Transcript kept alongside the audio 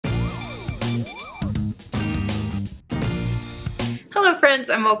Hello friends,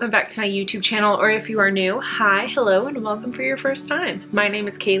 and welcome back to my YouTube channel, or if you are new, hi, hello, and welcome for your first time. My name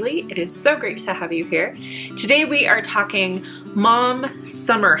is Kaylee. It is so great to have you here. Today we are talking mom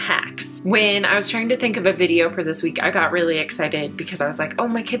summer hacks. When I was trying to think of a video for this week, I got really excited because I was like, oh,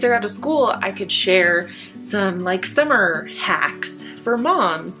 my kids are out of school. I could share some like summer hacks for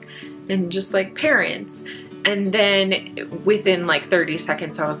moms and just like parents. And then within like 30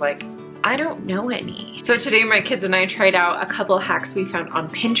 seconds, I was like, I don't know any. So today my kids and I tried out a couple hacks we found on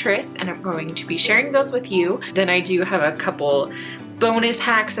Pinterest, and I'm going to be sharing those with you. Then I do have a couple bonus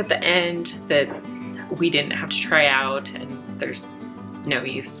hacks at the end that we didn't have to try out, and there's no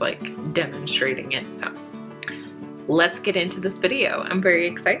use like demonstrating it. So let's get into this video. I'm very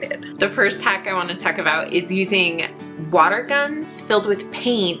excited. The first hack I want to talk about is using water guns filled with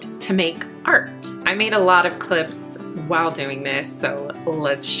paint to make art. I made a lot of clips while doing this, so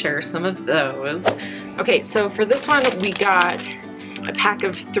let's share some of those. Okay, so for this one we got a pack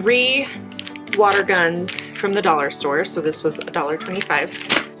of 3 water guns from the dollar store, so this was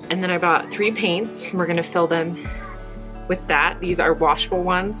 $1.25, and then I bought 3 paints. We're gonna fill them with that. These are washable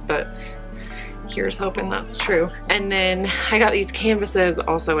ones, but here's hoping that's true. And then I got these canvases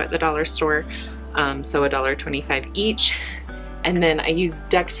also at the dollar store, so $1.25 each, and then I used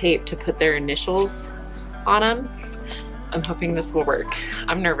duct tape to put their initials on them. I'm hoping this will work.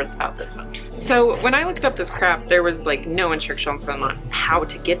 I'm nervous about this one. So when I looked up this crap, there was like no instructions on how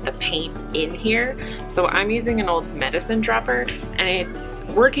to get the paint in here. So I'm using an old medicine dropper, and it's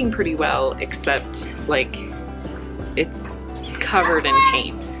working pretty well, except like it's covered in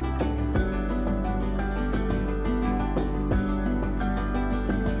paint.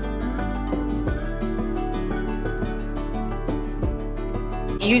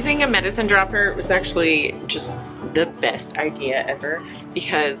 Using a medicine dropper was actually just the best idea ever,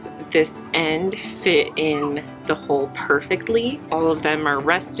 because this end fit in the hole perfectly. All of them are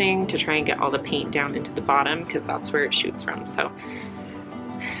resting to try and get all the paint down into the bottom, because that's where it shoots from. So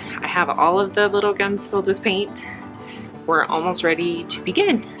I have all of the little guns filled with paint. We're almost ready to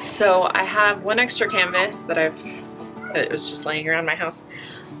begin. So I have 1 extra canvas that was just laying around my house,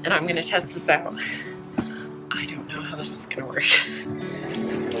 and I'm gonna test this out. I don't know how this is gonna work.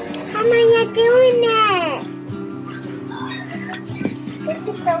 How are you doing that? This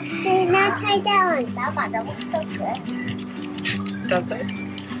is so good. Now try that one. That looks so good. Does it?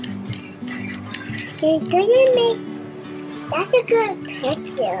 You're gonna make... That's a good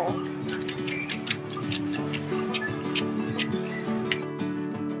picture.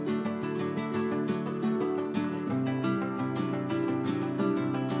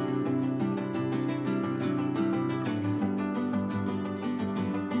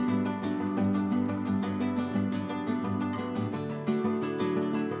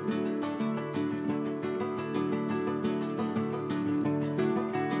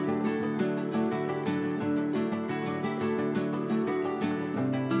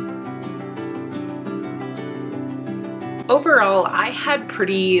 Overall, I had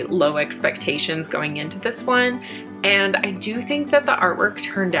pretty low expectations going into this one, and I do think that the artwork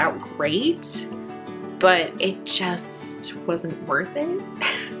turned out great, but it just wasn't worth it.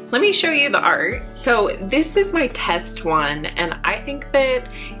 Let me show you the art. So this is my test one, and I think that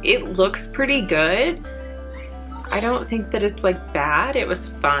it looks pretty good. I don't think that it's like bad. It was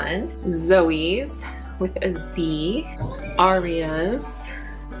fun. Zoe's with a Z, Aria's,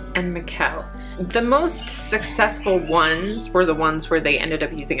 and Mikkel. The most successful ones were the ones where they ended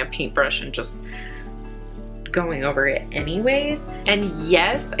up using a paintbrush and just going over it anyways. And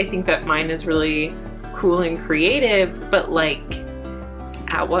yes, I think that mine is really cool and creative, but like,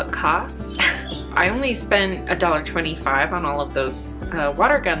 at what cost? I only spent $1.25 on all of those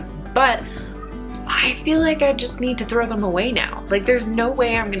water guns, but I feel like I just need to throw them away now. Like, there's no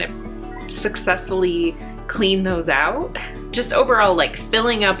way I'm gonna successfully clean those out. Just overall, like,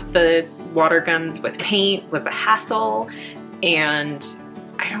 filling up the water guns with paint was a hassle, and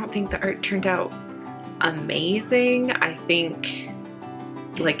I don't think the art turned out amazing. I think,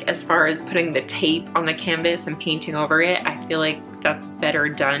 like, as far as putting the tape on the canvas and painting over it, I feel like that's better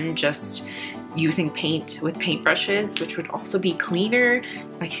done just using paint with paintbrushes, which would also be cleaner.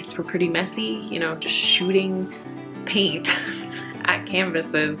 My kids were pretty messy, you know, just shooting paint at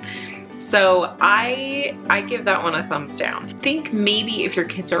canvases. So I give that one a thumbs down. I think maybe if your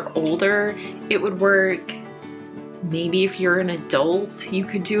kids are older, it would work. Maybe if you're an adult, you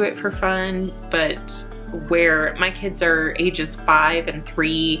could do it for fun, but where my kids are ages 5 and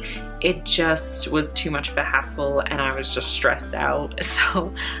 3, it just was too much of a hassle, and I was just stressed out,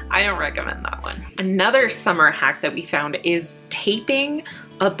 so I don't recommend that one. Another summer hack that we found is taping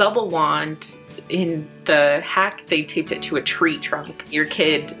a bubble wand in the hack, they taped it to a tree trunk. Your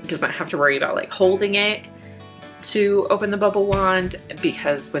kid doesn't have to worry about like holding it to open the bubble wand,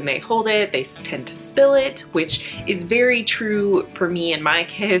 because when they hold it, they tend to spill it, which is very true for me and my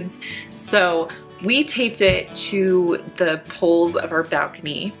kids. So we taped it to the poles of our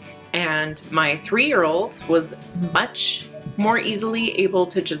balcony, and my 3-year-old was much more easily able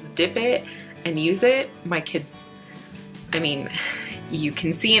to just dip it and use it. My kids, I mean, you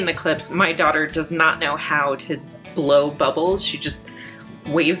can see in the clips, my daughter does not know how to blow bubbles. She just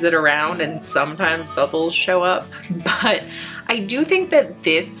waves it around and sometimes bubbles show up. But I do think that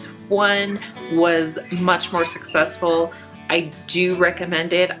this one was much more successful. I do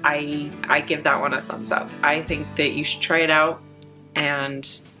recommend it. I give that one a thumbs up. I think that you should try it out and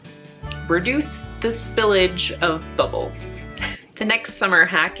reduce the spillage of bubbles. The next summer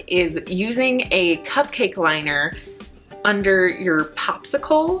hack is using a cupcake liner under your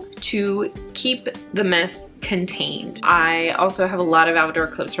popsicle to keep the mess contained. I also have a lot of outdoor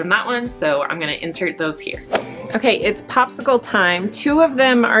clips from that one, so I'm gonna insert those here. Okay, it's popsicle time. 2 of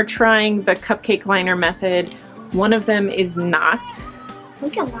them are trying the cupcake liner method. 1 of them is not.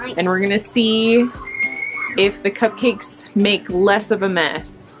 And we're gonna see if the cupcakes make less of a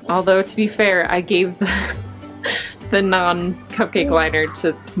mess. Although, to be fair, I gave the non-cupcake liner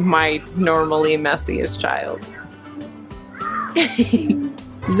to my normally messiest child.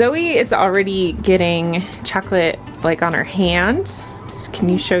 Zoe is already getting chocolate like on her hand. Can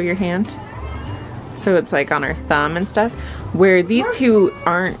you show your hand? So it's like on her thumb and stuff, where these 2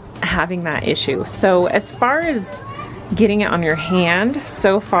 aren't having that issue. So as far as getting it on your hand,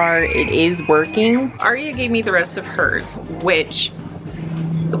 so far it is working. Aria gave me the rest of hers, which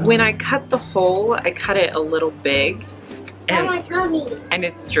when I cut the hole, I cut it a little big, and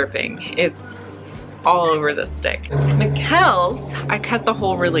it's dripping. It's all over the stick. Mikkel's, I cut the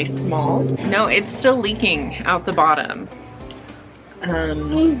hole really small. No, it's still leaking out the bottom.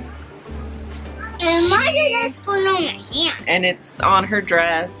 And mine is going on my hand. And it's on her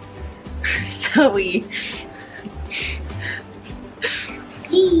dress. Zoe.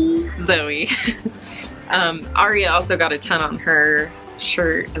 Aria also got a ton on her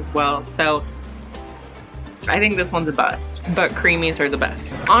shirt as well, so I think this one's a bust, but creamies are the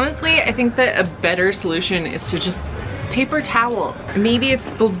best. Honestly, I think that a better solution is to just paper towel. Maybe it's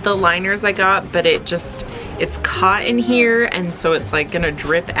the liners I got, but it's caught in here, and so it's like gonna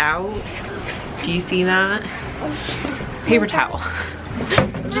drip out. Do you see that? Paper towel.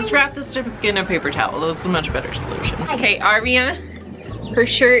 Just wrap the stick in a paper towel. That's a much better solution. Okay, Arvia, her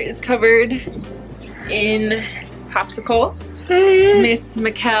shirt is covered in popsicle. Miss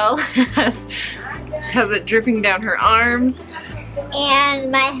Mikkel has it dripping down her arms.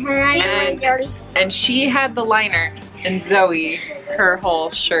 And my hand is dirty. And she had the liner, and Zoe, her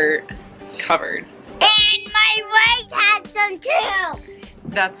whole shirt is covered. And my leg had some too.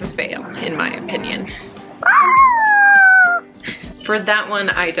 That's a fail, in my opinion. For that one,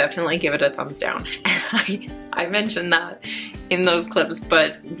 I definitely give it a thumbs down. And I mentioned that in those clips,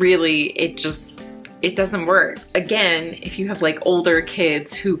 but really it doesn't work. Again, if you have like older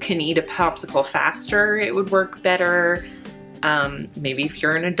kids who can eat a popsicle faster, it would work better. Maybe if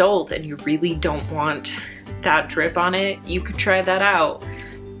you're an adult and you really don't want that drip on it, you could try that out.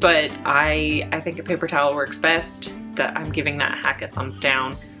 But I think a paper towel works best. I'm giving that hack a thumbs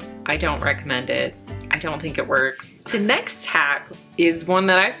down. I don't recommend it. I don't think it works. The next hack is one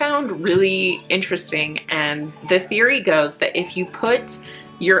that I found really interesting, and the theory goes that if you put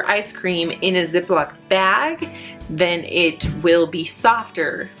your ice cream in a Ziploc bag, then it will be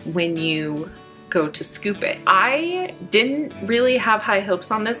softer when you go to scoop it. I didn't really have high hopes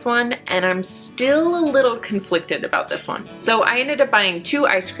on this one, and I'm still a little conflicted about this one. So I ended up buying 2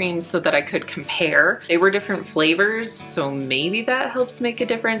 ice creams so that I could compare. They were different flavors, so maybe that helps make a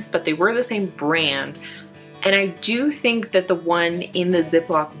difference, but they were the same brand. And I do think that the one in the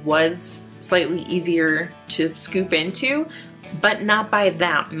Ziploc was slightly easier to scoop into, but not by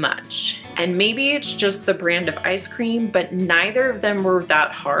that much. And maybe it's just the brand of ice cream, but neither of them were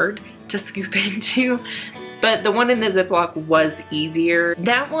that hard to scoop into. But the one in the Ziploc was easier.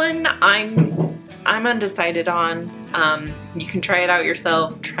 That one I'm undecided on. You can try it out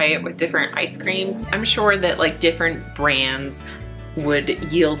yourself, try it with different ice creams. I'm sure that like different brands would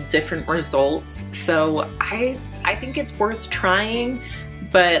yield different results. So I think it's worth trying,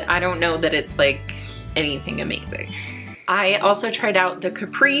 but I don't know that it's like anything amazing. I also tried out the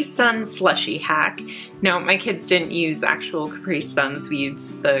Capri Sun Slushie hack. Now, my kids didn't use actual Capri Suns, we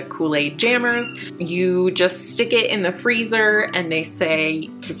used the Kool-Aid jammers. You just stick it in the freezer and they say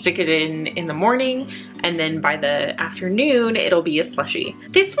to stick it in the morning, and then by the afternoon it'll be a slushie.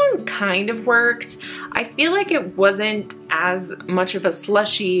 This one kind of worked. I feel like it wasn't as much of a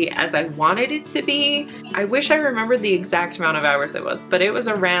slushie as I wanted it to be. I wish I remembered the exact amount of hours it was, but it was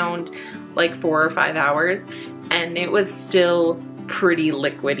around like 4 or 5 hours, and it was still pretty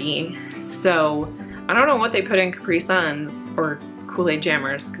liquidy. So I don't know what they put in Capri Suns or Kool-Aid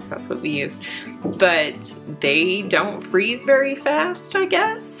jammers, because that's what we use, but they don't freeze very fast, I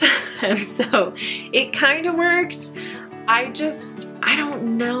guess. And so it kind of worked. I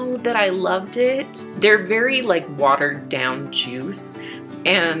don't know that I loved it. They're very like watered down juice,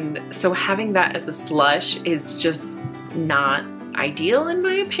 and so having that as a slush is just not ideal in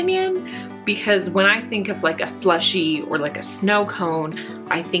my opinion, because when I think of like a slushie or like a snow cone,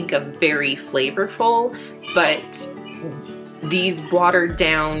 I think of very flavorful, but these watered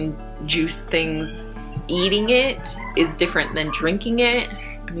down juice things, eating it is different than drinking it.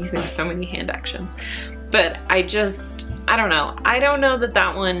 I'm using so many hand actions, but I don't know. I don't know that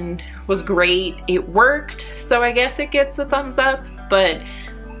that one was great. It worked, so I guess it gets a thumbs up, but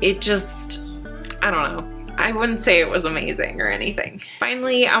it just, I don't know. I wouldn't say it was amazing or anything.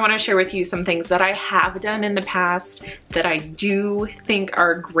 Finally, I want to share with you some things that I have done in the past that I do think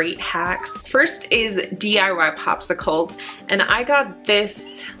are great hacks. First is DIY popsicles, and I got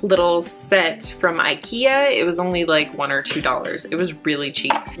this little set from IKEA. It was only like $1 or $2. It was really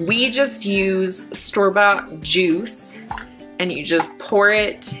cheap. We just use store-bought juice, and you just pour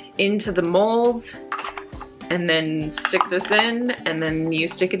it into the mold and then stick this in, and then you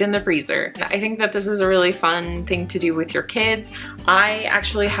stick it in the freezer. I think that this is a really fun thing to do with your kids. I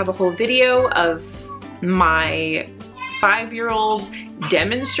actually have a whole video of my 5-year-old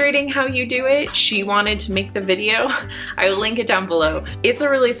demonstrating how you do it. She wanted to make the video. I will link it down below. It's a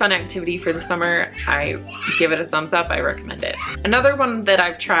really fun activity for the summer. I give it a thumbs up, I recommend it. Another one that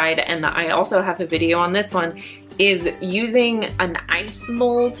I've tried, and I also have a video on this one, is using an ice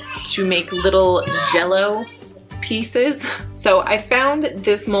mold to make little Jello pieces. So I found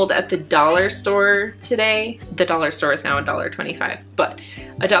this mold at the dollar store today. The dollar store is now $1.25, but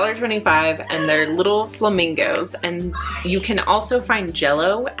 $1.25, and they're little flamingos, and you can also find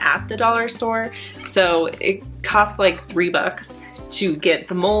Jello at the dollar store. So it costs like $3 to get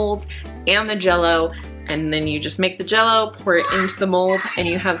the mold and the Jello, and then you just make the Jello, pour it into the mold, and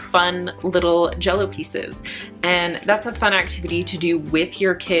you have fun little Jello pieces. And that's a fun activity to do with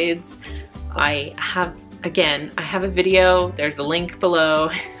your kids. I have a video, there's a link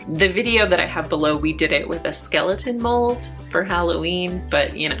below. The video that I have below, we did it with a skeleton mold for Halloween,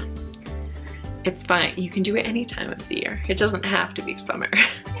 but you know, it's fine. You can do it any time of the year. It doesn't have to be summer.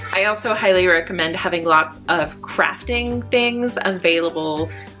 I also highly recommend having lots of crafting things available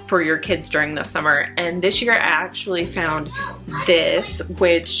for your kids during the summer. And this year I actually found this,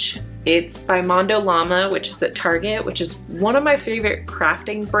 which it's by Mondo Llama, which is at Target, which is one of my favorite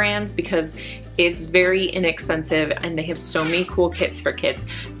crafting brands because it's very inexpensive and they have so many cool kits for kids.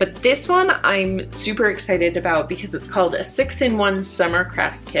 But this one I'm super excited about because it's called a 6-in-1 Summer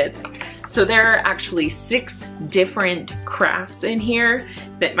Crafts Kit. So there are actually 6 different crafts in here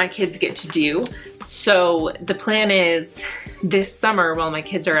that my kids get to do. So the plan is this summer, while my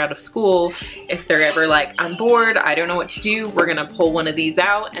kids are out of school, if they're ever like, I'm bored, I don't know what to do, we're gonna pull one of these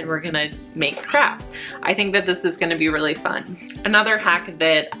out and we're gonna make crafts. I think that this is gonna be really fun. Another hack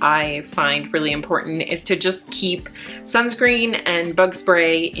that I find really important is to just keep sunscreen and bug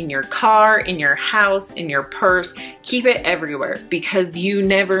spray in your car, in your house, in your purse. Keep it everywhere because you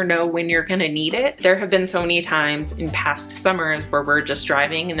never know when you're gonna need it. There have been so many times in past summers where we're just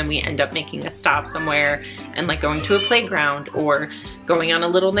driving and then we end up making a stop somewhere and like going to a playground or going on a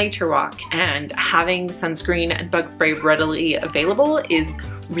little nature walk, and having sunscreen and bug spray readily available is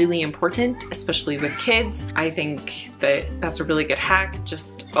really important, especially with kids. I think that that's a really good hack.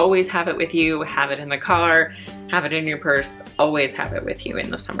 Just always have it with you, have it in the car, have it in your purse, always have it with you in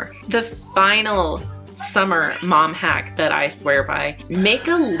the summer. The final summer mom hack that I swear by: make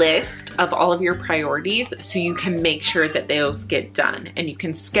a list of all of your priorities so you can make sure that those get done and you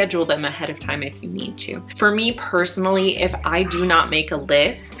can schedule them ahead of time if you need to. For me personally, if I do not make a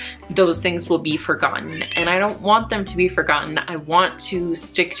list, those things will be forgotten, and I don't want them to be forgotten. I want to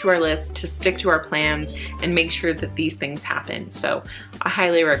stick to our list, to stick to our plans, and make sure that these things happen. So I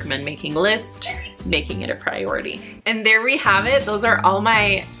highly recommend making a list making it a priority. And there we have it. Those are all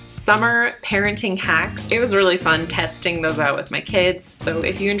my summer parenting hacks. It was really fun testing those out with my kids. So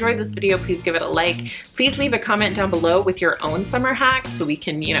if you enjoyed this video, please give it a like. Please leave a comment down below with your own summer hacks so we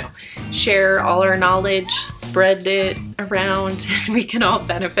can, you know, share all our knowledge, spread it around, and we can all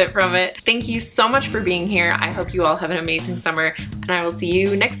benefit from it. Thank you so much for being here. I hope you all have an amazing summer, and I will see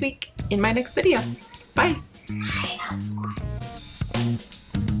you next week in my next video. Bye.